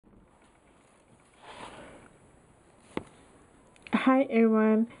Hi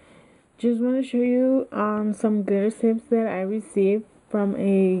everyone, just want to show you some glitter tips that I received from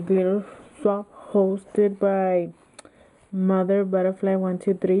a glitter swap hosted by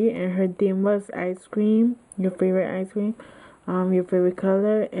motherbutterfly123, and her theme was ice cream, your favorite ice cream, your favorite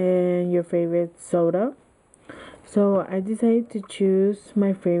color, and your favorite soda. So I decided to choose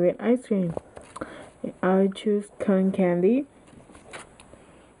my favorite ice cream. I choose cotton candy,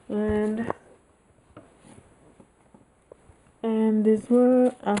 and this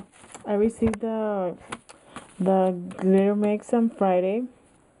were I received the glitter mix on Friday.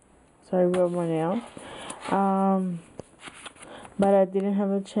 Sorry, we're running out. But I didn't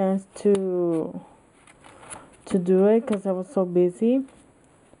have a chance to do it because I was so busy.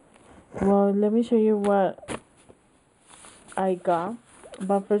 Well, let me show you what I got.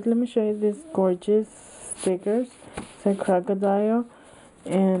 But first, let me show you these gorgeous stickers. It's a crocodile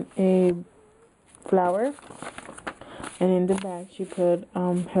and a flower. And in the back, she put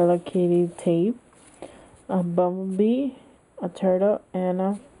Hello Kitty tape, a bumblebee, a turtle, and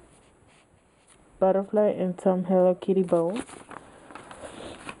a butterfly, and some Hello Kitty bows.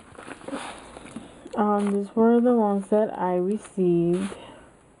 These were the ones that I received.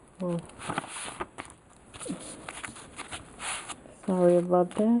 Oh, sorry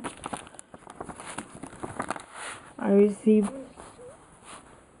about that. I received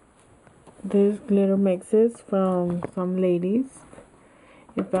these glitter mixes from some ladies.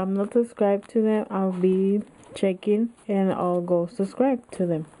 If I'm not subscribed to them, I'll be checking and I'll go subscribe to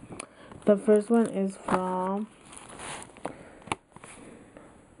them. The first one is from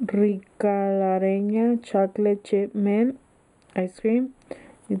Ricalareña Chocolate Chip Mint Ice Cream.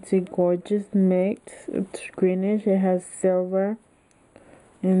 It's a gorgeous mix. It's greenish. It has silver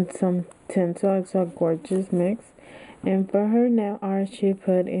and some tinsel. It's a gorgeous mix. And for her nail art, she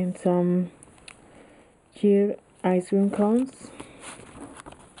put in some cute ice cream cones.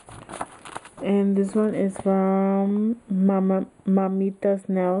 And this one is from Mamita's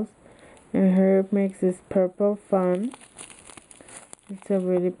Nails, and her mix is purple fun. It's a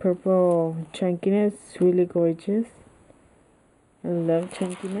really purple chunkiness. It's really gorgeous. I love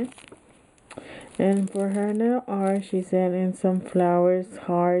chunkiness. And for her nail art, she sent in some flowers,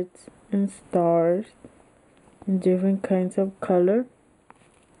 hearts, and stars in different kinds of color.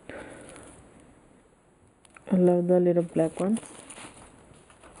 I love the little black ones.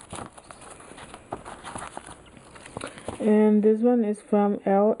 And this one is from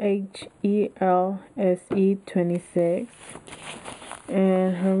LHELSE26.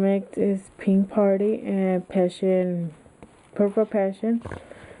 And her mix is Pink Party and Passion, Purple Passion.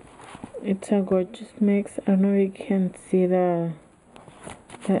 It's a gorgeous mix. I don't know if you can see the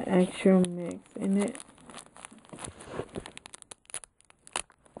actual mix in it.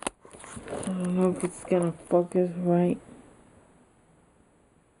 I don't know if it's gonna focus right.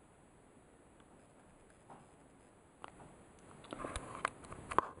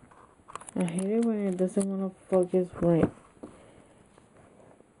 I hate it when it doesn't want to focus right.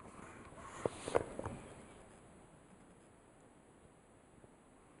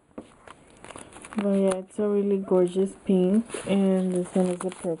 But yeah, it's a really gorgeous pink, and this one is a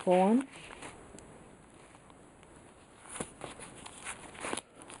purple one.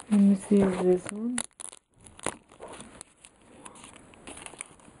 Let me see this one.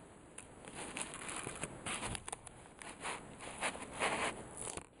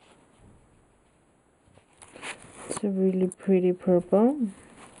 It's a really pretty purple.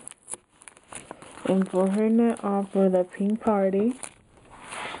 And for her for the pink party,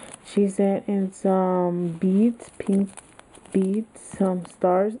 she sent in some beads, pink beads, some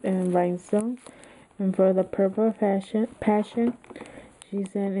stars, and rhinestones. And for the purple passion, she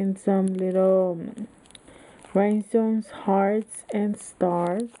sent in some little rhinestones, hearts, and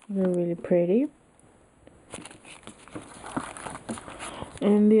stars. They're really pretty.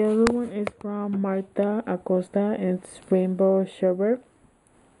 And the other one is from Marta Acosta. It's Rainbow Sherbet.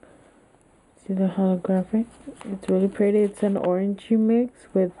 See the holographic? It's really pretty. It's an orangey mix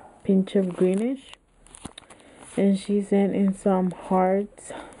with pinch of greenish. And she sent in some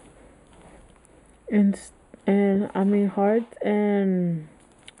hearts and hearts and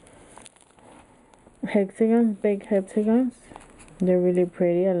hexagons, big hexagons. They're really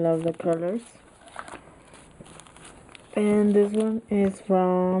pretty. I love the colors. And this one is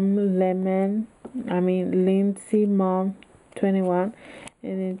from Lindsay Mom 21,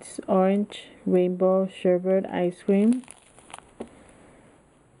 and it's orange rainbow sherbet ice cream.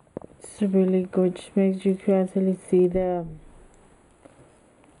 It's really gorgeous mix. You can actually see the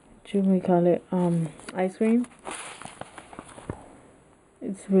ice cream.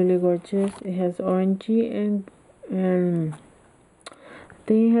 It's really gorgeous. It has orangey and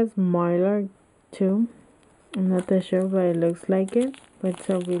think it has mylar too. I'm not that sure, but it looks like it. But it's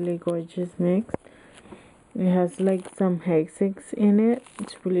a really gorgeous mix. It has like some hexags in it.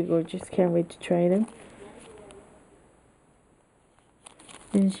 It's really gorgeous. Can't wait to try them.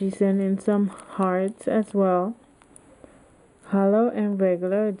 And she sent in some hearts as well. Hollow and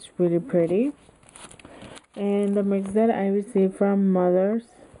regular. It's really pretty. And the mix that I received from Mother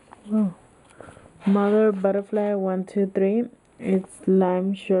Butterfly 123. It's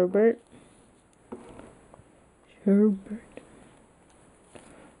lime sherbet.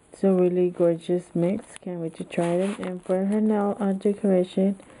 It's a really gorgeous mix. Can't wait to try them. And for her nail art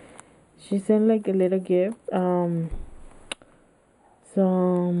decoration, she sent like a little gift.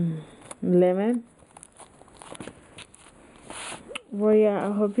 Some lemon. Well, yeah,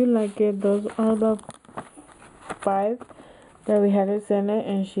 I hope you like it. Those are the 5 that we had to send it,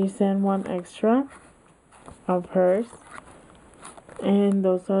 and she sent one extra of hers. And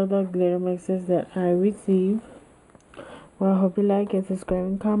those are the glitter mixes that I received. Well, I hope you like it. Subscribe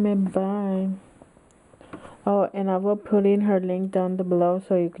and comment. Bye. Oh, and I will put in her link down below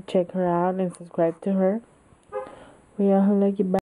so you can check her out and subscribe to her. We all like it. Bye.